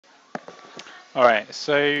All right,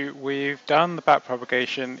 so we've done the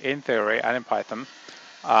backpropagation in theory and in Python,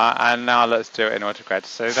 and now let's do it in autograd.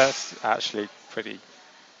 So that's actually pretty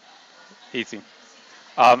easy.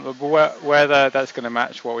 Whether that's going to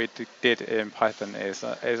match what we did in Python is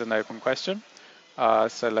an open question.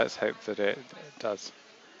 So let's hope that it does.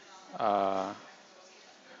 Uh,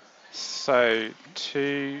 so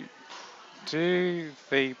to do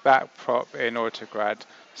the backprop in autograd,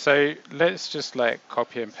 so let's just like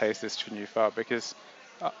copy and paste this to a new file because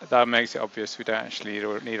that makes it obvious we don't actually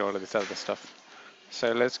need all of this other stuff.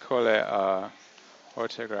 So let's call it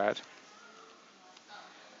autograd.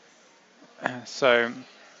 So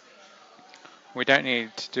we don't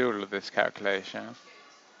need to do all of this calculation.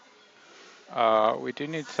 We do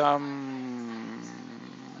need some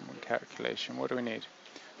calculation. What do we need?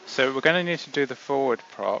 So we're going to need to do the forward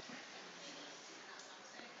prop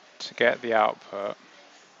to get the output,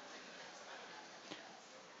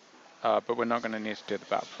 but we're not going to need to do the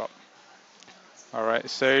back prop. All right,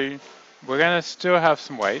 so we're going to still have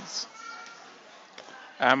some weights,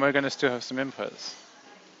 and we're going to still have some inputs,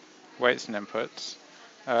 weights and inputs.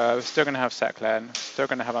 We're still going to have setlen, still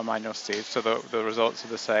going to have our manual seed, so the results are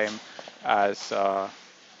the same as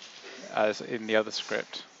in the other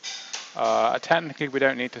script. Technically, we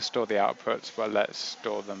don't need to store the outputs, but let's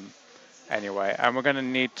store them anyway. And we're going to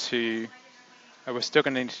need to, we're still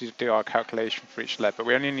going to need to do our calculation for each leg, but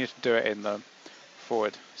we only need to do it in the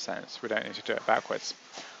forward sense. We don't need to do it backwards,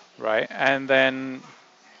 right? And then,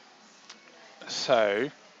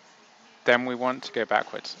 then we want to go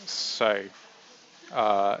backwards. So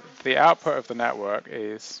the output of the network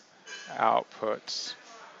is outputs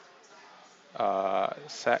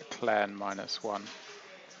setlen minus 1.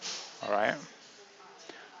 All right.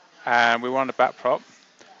 And we want a backprop,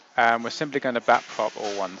 and we're simply going to backprop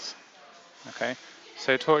all ones. Okay.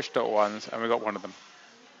 So torch.ones, and we got one of them.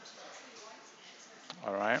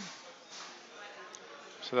 All right.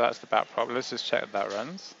 So that's the backprop. Let's just check that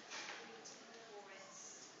runs.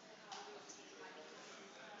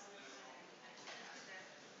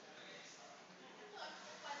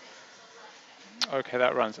 Okay,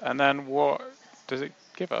 that runs. And then what does it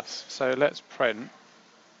give us? So let's print.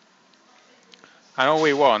 And all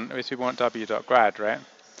we want is we want w.grad, right?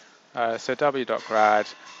 So w.grad.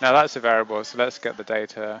 Now that's a variable, so let's get the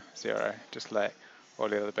data 0, just like all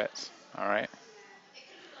the other bits. All right.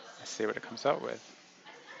 Let's see what it comes up with.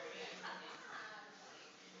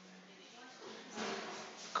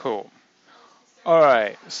 Cool. All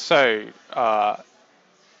right. So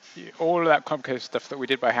all of that complicated stuff that we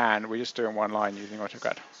did by hand, we just do in one line using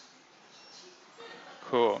autograd.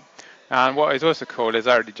 Cool. And what is also cool is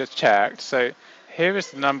I already just checked. So here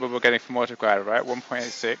is the number we're getting from autograd, right?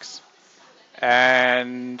 1.86.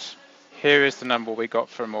 And here is the number we got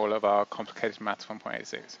from all of our complicated maths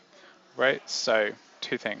 1.86, right? So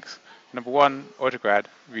two things. Number one, autograd,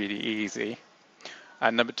 really easy.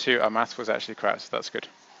 And number two, our maths was actually correct, so that's good.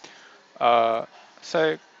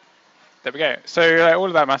 So there we go. So all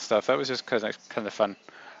of that math stuff, that was just kind of fun.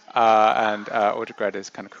 And autograd is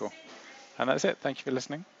kind of cool. And that's it. Thank you for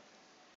listening.